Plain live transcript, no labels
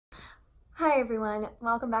Hi everyone,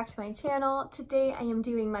 welcome back to my channel. Today I am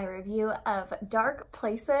doing my review of Dark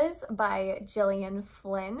Places by Gillian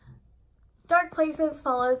Flynn. Dark Places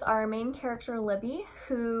follows our main character Libby,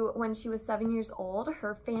 who when she was 7 years old,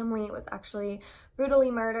 her family was actually brutally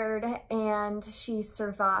murdered and she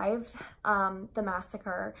survived the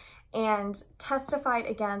massacre and testified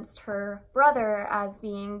against her brother as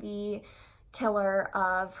being the killer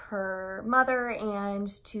of her mother and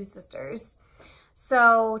two sisters.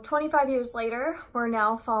 So 25 years later, we're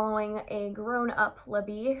now following a grown-up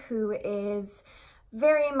Libby who is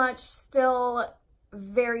very much still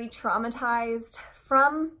very traumatized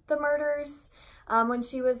from the murders when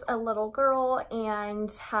she was a little girl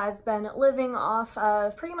and has been living off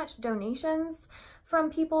of pretty much donations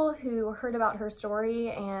from people who heard about her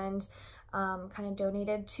story and kind of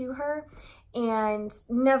donated to her, and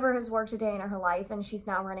never has worked a day in her life, and she's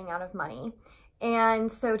now running out of money.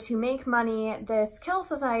 And so to make money, this Kill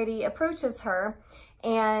Society approaches her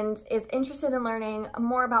and is interested in learning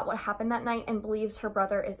more about what happened that night and believes her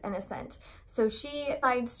brother is innocent. So she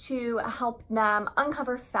decides to help them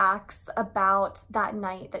uncover facts about that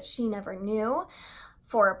night that she never knew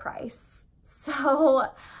for a price. So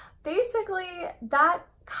basically that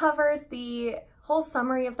covers the whole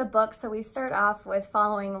summary of the book. So we start off with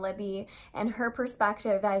following Libby and her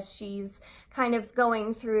perspective as she's kind of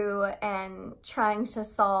going through and trying to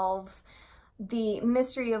solve the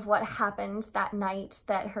mystery of what happened that night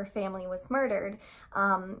that her family was murdered,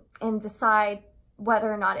 and decide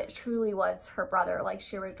whether or not it truly was her brother like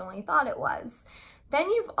she originally thought it was. Then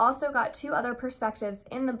you've also got two other perspectives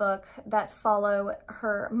in the book that follow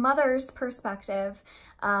her mother's perspective,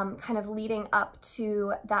 kind of leading up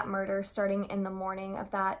to that murder starting in the morning of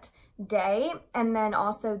that day, and then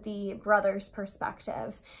also the brother's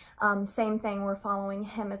perspective. Same thing, we're following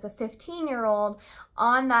him as a 15-year-old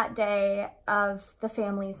on that day of the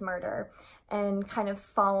family's murder and kind of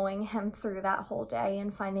following him through that whole day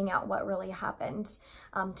and finding out what really happened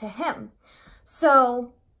to him.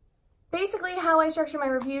 So basically how I structure my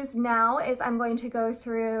reviews now is I'm going to go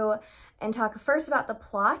through and talk first about the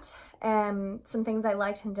plot and some things I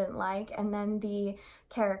liked and didn't like, and then the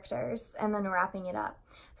characters, and then wrapping it up.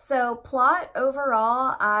 So plot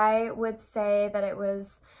overall, I would say that it was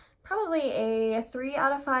probably a 3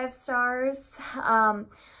 out of 5 stars.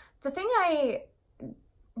 The thing I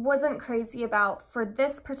wasn't crazy about for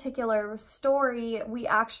this particular story, we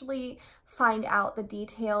actually find out the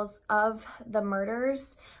details of the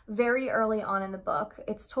murders very early on in the book.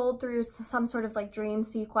 It's told through some sort of like dream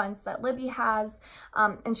sequence that Libby has,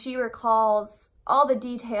 and she recalls all the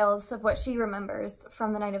details of what she remembers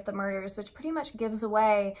from the night of the murders, which pretty much gives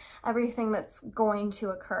away everything that's going to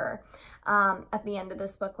occur at the end of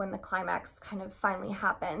this book when the climax kind of finally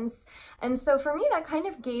happens. And so for me, that kind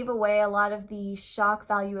of gave away a lot of the shock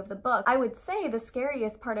value of the book. I would say the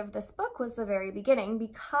scariest part of this book was the very beginning,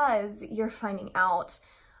 because you're finding out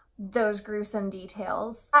those gruesome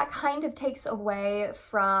details. That kind of takes away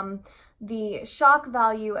from the shock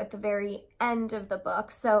value at the very end of the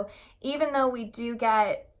book. So even though we do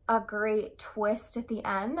get a great twist at the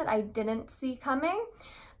end that I didn't see coming,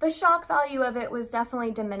 the shock value of it was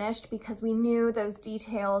definitely diminished because we knew those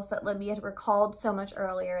details that Libby had recalled so much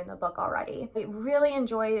earlier in the book already. I really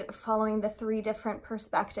enjoyed following the 3 different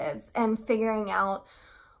perspectives and figuring out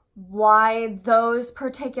why those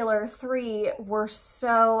particular 3 were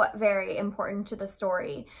so very important to the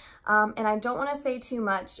story. And I don't want to say too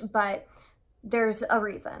much, but there's a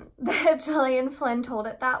reason that Gillian Flynn told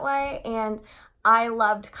it that way, and I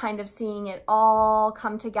loved kind of seeing it all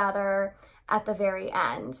come together at the very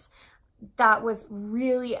end. That was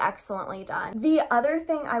really excellently done. The other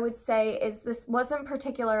thing I would say is this wasn't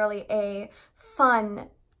particularly a fun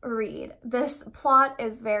read. This plot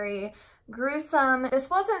is very gruesome. This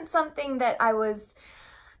wasn't something that I was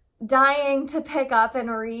dying to pick up and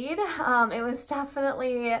read. It was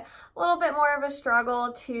definitely a little bit more of a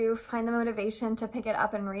struggle to find the motivation to pick it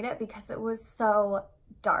up and read it because it was so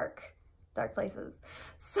dark. Dark Places.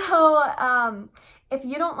 So if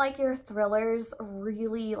you don't like your thrillers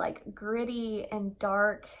really like gritty and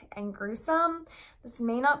dark and gruesome, this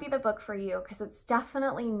may not be the book for you, because it's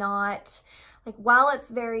definitely not, like, while it's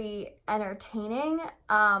very entertaining,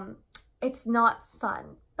 it's not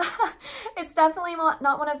fun. It's definitely not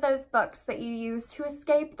one of those books that you use to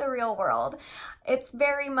escape the real world. It's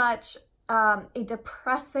very much a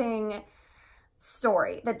depressing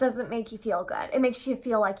story that doesn't make you feel good. It makes you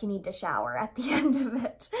feel like you need to shower at the end of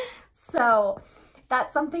it. So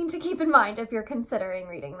that's something to keep in mind if you're considering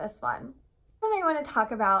reading this one. What I want to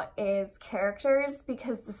talk about is characters,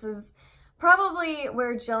 because this is probably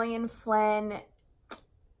where Gillian Flynn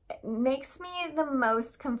makes me the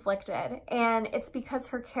most conflicted, and it's because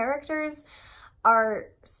her characters are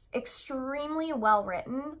extremely well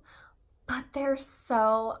written, but they're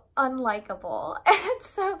so unlikable. And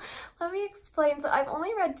so let me explain. So I've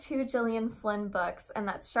only read 2 Gillian Flynn books, and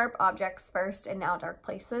that's Sharp Objects first and now Dark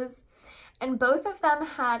Places. And both of them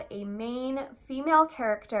had a main female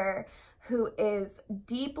character who is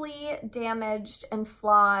deeply damaged and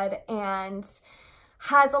flawed and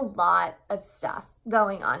has a lot of stuff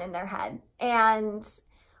going on in their head. And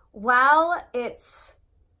while it's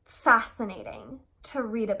fascinating to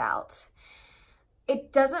read about,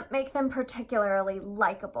 it doesn't make them particularly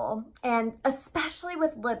likable. And especially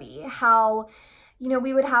with Libby, how, you know,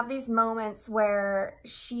 we would have these moments where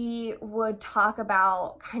she would talk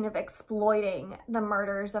about kind of exploiting the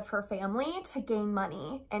murders of her family to gain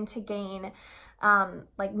money and to gain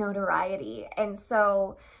like notoriety. And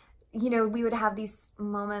so, you know, we would have these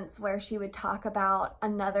moments where she would talk about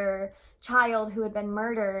another child who had been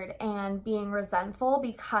murdered and being resentful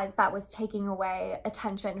because that was taking away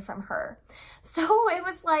attention from her. So it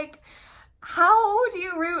was like, how do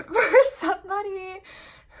you root for somebody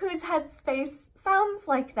whose headspace sounds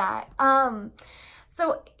like that?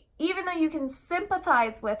 So even though you can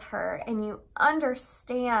sympathize with her and you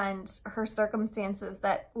understand her circumstances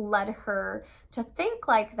that led her to think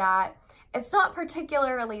like that, it's not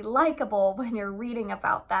particularly likable when you're reading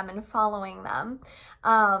about them and following them.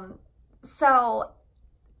 So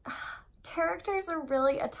characters are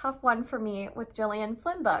really a tough one for me with Gillian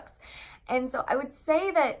Flynn books. And so I would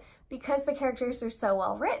say that because the characters are so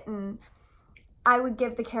well written, I would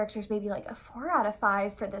give the characters maybe like a 4 out of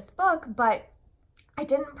 5 for this book, but I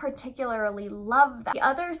didn't particularly love that. The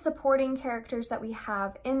other supporting characters that we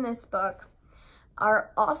have in this book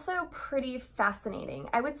are also pretty fascinating.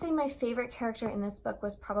 I would say my favorite character in this book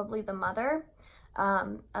was probably the mother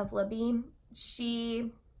of Libby.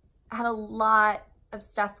 She had a lot of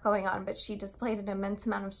stuff going on, but she displayed an immense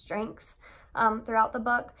amount of strength throughout the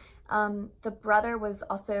book. The brother was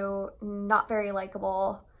also not very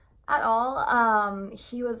likable at all.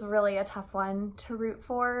 He was really a tough one to root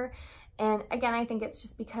for. And again, I think it's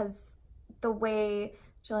just because the way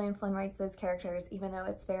Gillian Flynn writes those characters, even though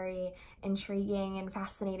it's very intriguing and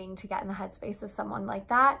fascinating to get in the headspace of someone like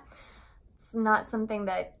that, it's not something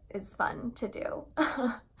that is fun to do.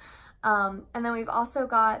 And then we've also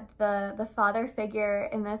got the father figure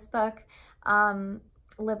in this book,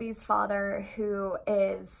 Libby's father, who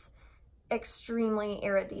is extremely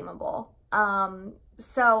irredeemable.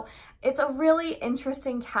 So it's a really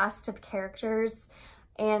interesting cast of characters,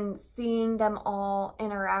 and seeing them all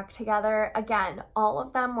interact together. Again, all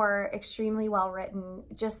of them were extremely well written,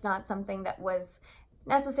 just not something that was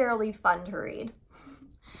necessarily fun to read.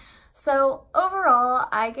 So overall,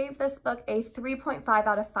 I gave this book a 3.5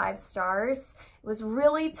 out of 5 stars. It was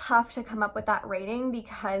really tough to come up with that rating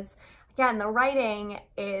because, again, the writing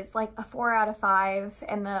is like a 4 out of 5,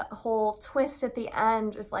 and the whole twist at the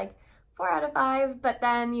end is like 4 out of 5, but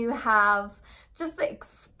then you have just the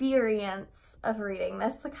experience of reading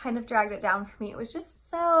this that kind of dragged it down for me. It was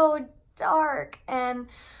just so dark, and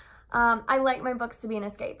I like my books to be an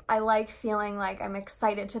escape. I like feeling like I'm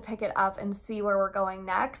excited to pick it up and see where we're going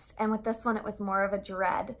next, and with this one it was more of a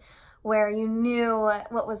dread, where you knew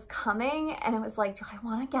what was coming and it was like, do I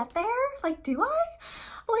want to get there? Like, do I?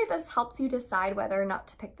 Hopefully this helps you decide whether or not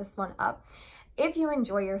to pick this one up. If you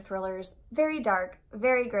enjoy your thrillers, very dark,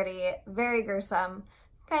 very gritty, very gruesome,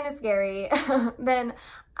 kind of scary, then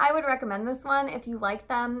I would recommend this one. If you like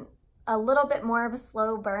them a little bit more of a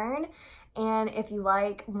slow burn, and if you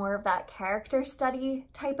like more of that character study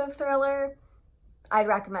type of thriller, I'd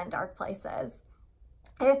recommend Dark Places.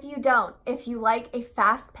 If you don't, if you like a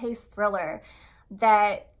fast-paced thriller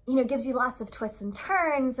that, you know, gives you lots of twists and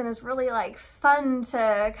turns and is really like fun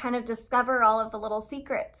to kind of discover all of the little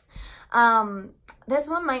secrets, this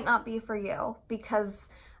one might not be for you because,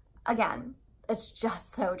 again, it's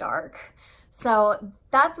just so dark. So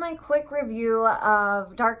that's my quick review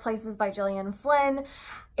of Dark Places by Gillian Flynn.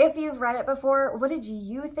 If you've read it before, what did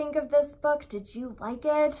you think of this book? Did you like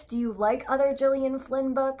it? Do you like other Gillian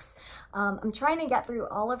Flynn books? I'm trying to get through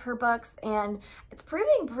all of her books, and it's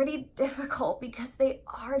proving pretty difficult because they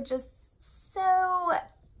are just so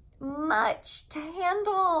much to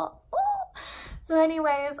handle. Oh. So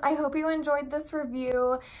anyways, I hope you enjoyed this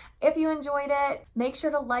review. If you enjoyed it, make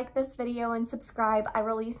sure to like this video and subscribe. I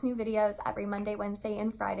release new videos every Monday, Wednesday,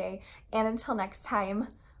 and Friday. And until next time,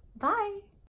 bye.